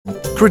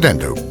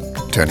Credendo,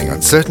 turning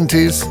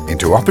uncertainties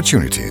into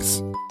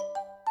opportunities.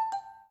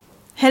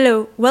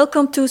 Hello,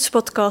 welcome to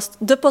Spotcast,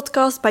 the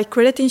podcast by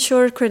credit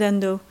insurer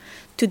Credendo.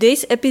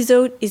 Today's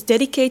episode is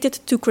dedicated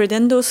to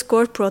Credendo's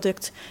core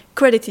product,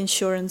 credit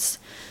insurance.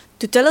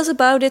 To tell us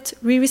about it,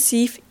 we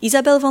receive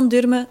Isabel van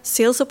Durme,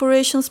 Sales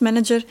Operations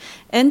Manager,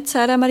 and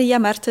Sara Maria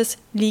Martes,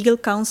 Legal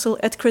Counsel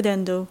at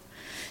Credendo.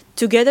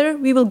 Together,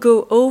 we will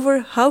go over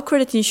how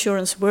credit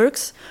insurance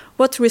works,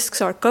 what risks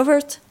are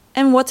covered,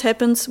 and what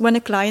happens when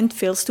a client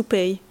fails to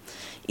pay.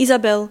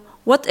 Isabel,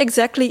 what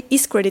exactly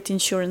is credit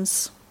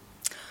insurance?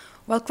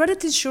 Well,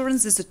 credit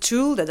insurance is a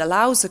tool that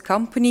allows a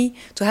company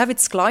to have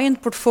its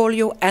client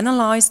portfolio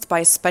analyzed by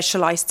a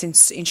specialized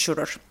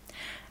insurer.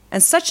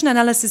 And such an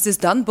analysis is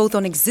done both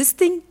on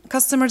existing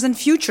customers and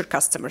future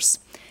customers,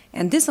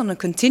 and this on a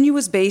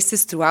continuous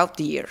basis throughout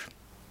the year.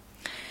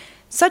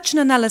 Such an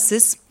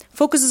analysis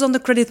focuses on the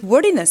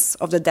creditworthiness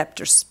of the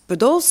debtors,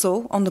 but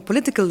also on the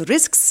political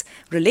risks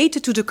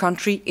related to the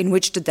country in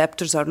which the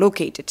debtors are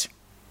located.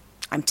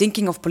 I'm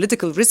thinking of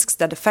political risks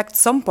that affect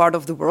some part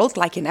of the world,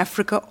 like in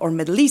Africa or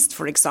Middle East,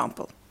 for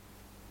example.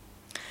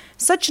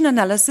 Such an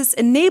analysis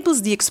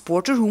enables the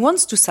exporter who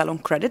wants to sell on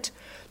credit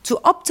to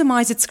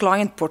optimize its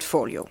client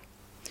portfolio.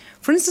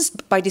 For instance,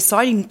 by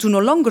deciding to no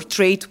longer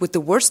trade with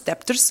the worst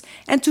debtors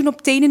and to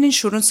obtain an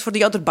insurance for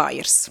the other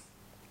buyers.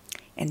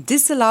 And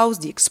this allows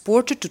the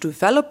exporter to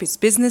develop his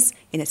business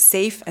in a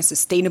safe and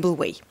sustainable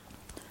way.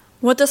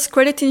 What does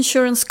credit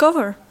insurance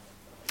cover?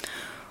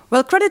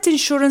 Well, credit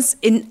insurance,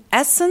 in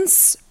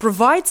essence,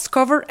 provides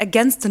cover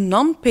against the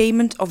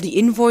non-payment of the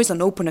invoice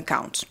on open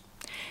account.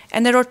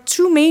 And there are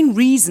two main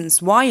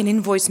reasons why an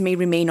invoice may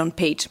remain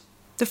unpaid.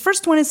 The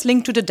first one is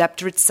linked to the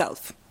debtor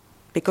itself,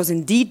 because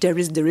indeed there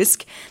is the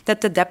risk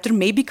that the debtor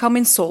may become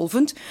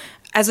insolvent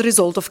as a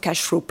result of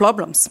cash flow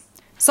problems.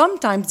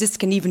 Sometimes this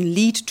can even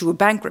lead to a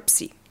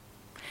bankruptcy.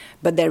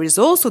 But there is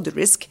also the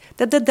risk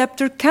that the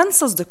debtor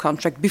cancels the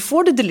contract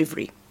before the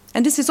delivery.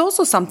 And this is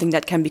also something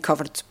that can be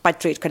covered by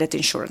trade credit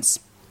insurance.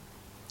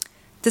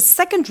 The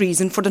second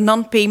reason for the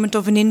non-payment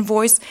of an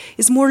invoice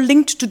is more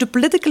linked to the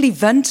political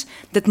event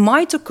that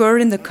might occur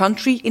in the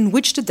country in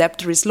which the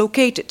debtor is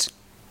located.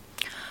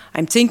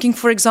 I'm thinking,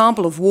 for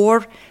example, of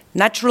war,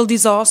 natural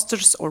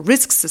disasters, or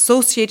risks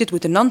associated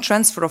with the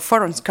non-transfer of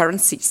foreign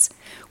currencies,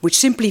 which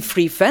simply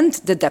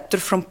prevent the debtor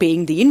from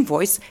paying the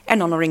invoice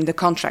and honoring the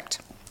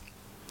contract.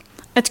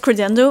 At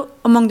Credendo,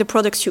 among the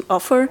products you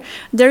offer,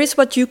 there is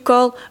what you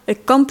call a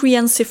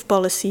comprehensive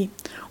policy.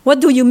 What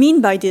do you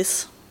mean by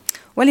this?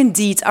 Well,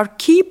 indeed, our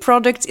key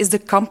product is the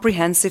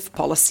comprehensive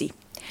policy.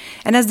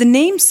 And as the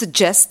name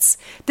suggests,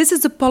 this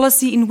is a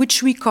policy in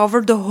which we cover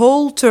the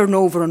whole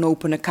turnover on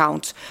open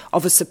account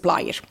of a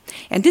supplier,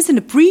 and this in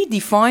a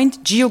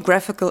predefined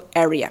geographical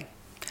area.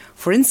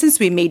 For instance,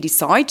 we may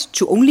decide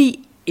to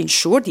only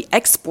insure the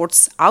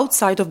exports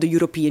outside of the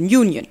European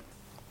Union.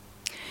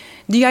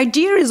 The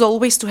idea is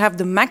always to have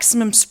the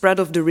maximum spread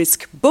of the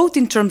risk, both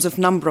in terms of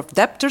number of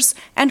debtors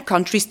and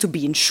countries to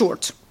be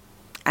insured.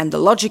 And the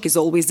logic is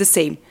always the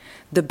same.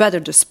 The better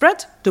the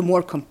spread, the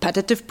more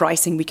competitive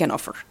pricing we can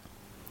offer.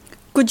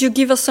 Could you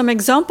give us some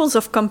examples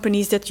of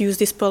companies that use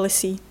this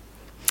policy?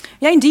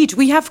 Yeah, indeed.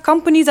 We have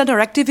companies that are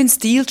active in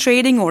steel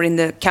trading or in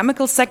the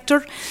chemical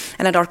sector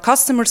and that are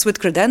customers with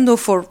Credendo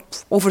for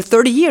over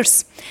 30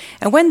 years.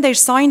 And when they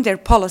signed their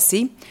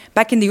policy,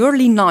 back in the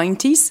early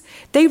 90s,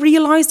 they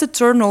realized a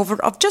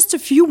turnover of just a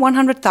few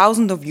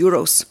 100,000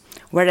 euros,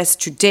 whereas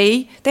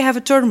today they have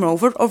a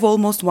turnover of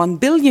almost 1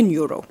 billion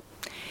euro.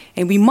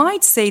 And we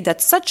might say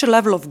that such a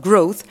level of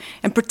growth,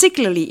 and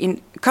particularly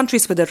in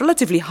countries with a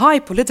relatively high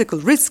political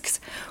risks,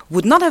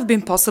 would not have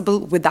been possible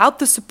without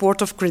the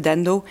support of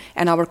Credendo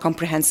and our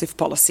comprehensive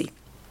policy.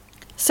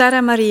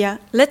 Sara Maria,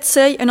 let's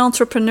say an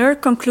entrepreneur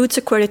concludes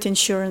a credit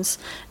insurance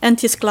and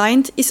his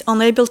client is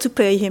unable to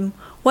pay him.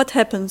 What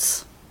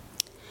happens?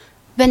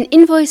 When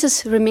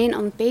invoices remain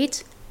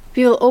unpaid,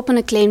 we will open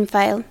a claim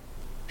file.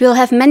 We will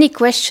have many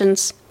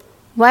questions.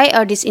 Why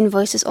are these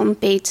invoices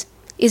unpaid?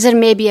 Is there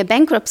maybe a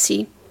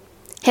bankruptcy?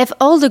 Have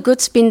all the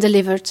goods been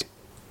delivered?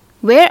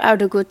 Where are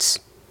the goods?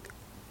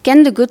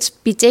 Can the goods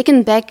be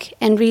taken back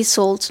and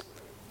resold?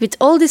 With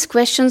all these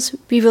questions,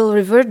 we will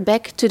revert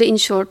back to the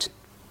insured.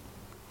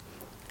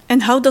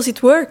 And how does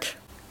it work?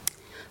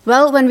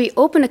 Well, when we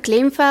open a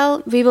claim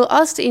file, we will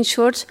ask the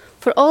insured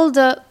for all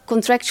the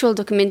contractual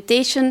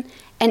documentation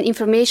and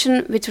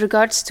information with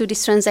regards to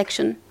this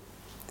transaction.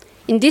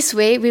 In this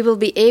way, we will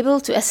be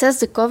able to assess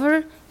the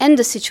cover and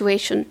the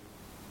situation.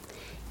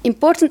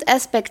 Important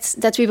aspects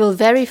that we will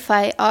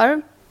verify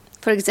are,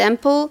 for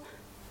example,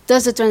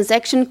 does the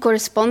transaction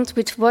correspond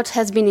with what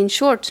has been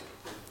insured?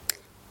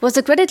 Was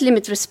the credit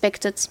limit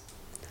respected?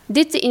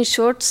 Did the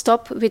insured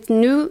stop with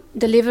new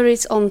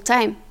deliveries on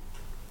time?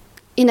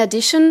 In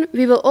addition,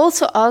 we will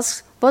also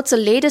ask what the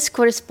latest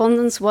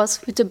correspondence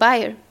was with the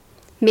buyer.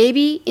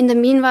 Maybe, in the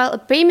meanwhile, a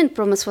payment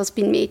promise was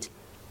being made.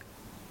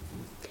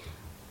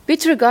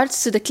 With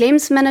regards to the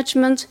claims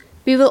management,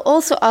 we will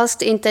also ask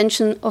the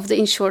intention of the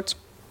insured.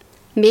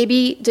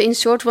 Maybe the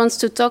insured wants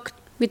to talk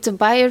with the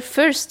buyer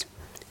first,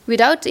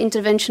 without the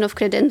intervention of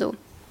Credendo.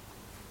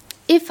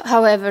 If,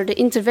 however, the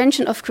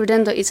intervention of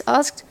Credendo is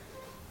asked,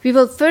 we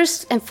will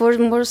first and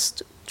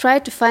foremost try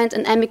to find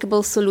an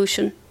amicable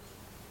solution.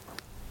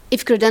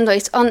 If Credendo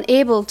is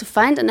unable to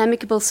find an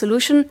amicable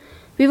solution,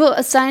 we will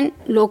assign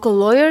local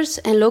lawyers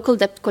and local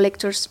debt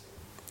collectors.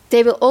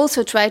 They will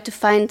also try to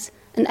find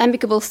an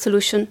amicable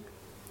solution.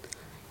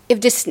 If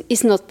this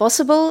is not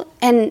possible,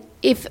 and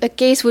if a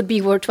case would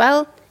be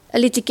worthwhile, a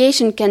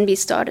litigation can be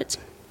started.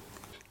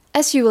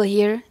 As you will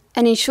hear,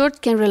 an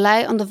insured can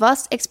rely on the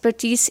vast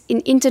expertise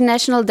in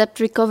international debt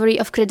recovery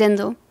of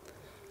Credendo.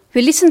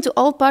 We listen to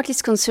all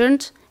parties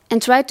concerned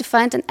and try to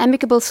find an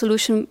amicable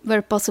solution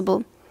where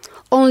possible.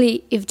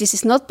 Only if this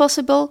is not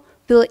possible,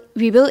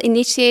 we will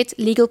initiate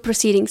legal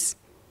proceedings.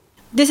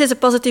 This is a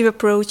positive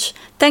approach.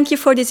 Thank you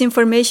for this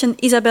information,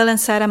 Isabel and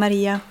Sara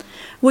Maria.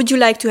 Would you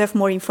like to have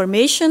more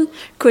information?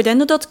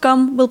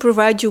 Credendo.com will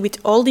provide you with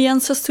all the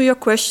answers to your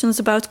questions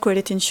about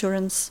credit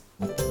insurance.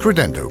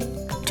 Credendo,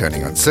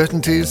 turning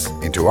uncertainties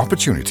into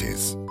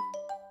opportunities.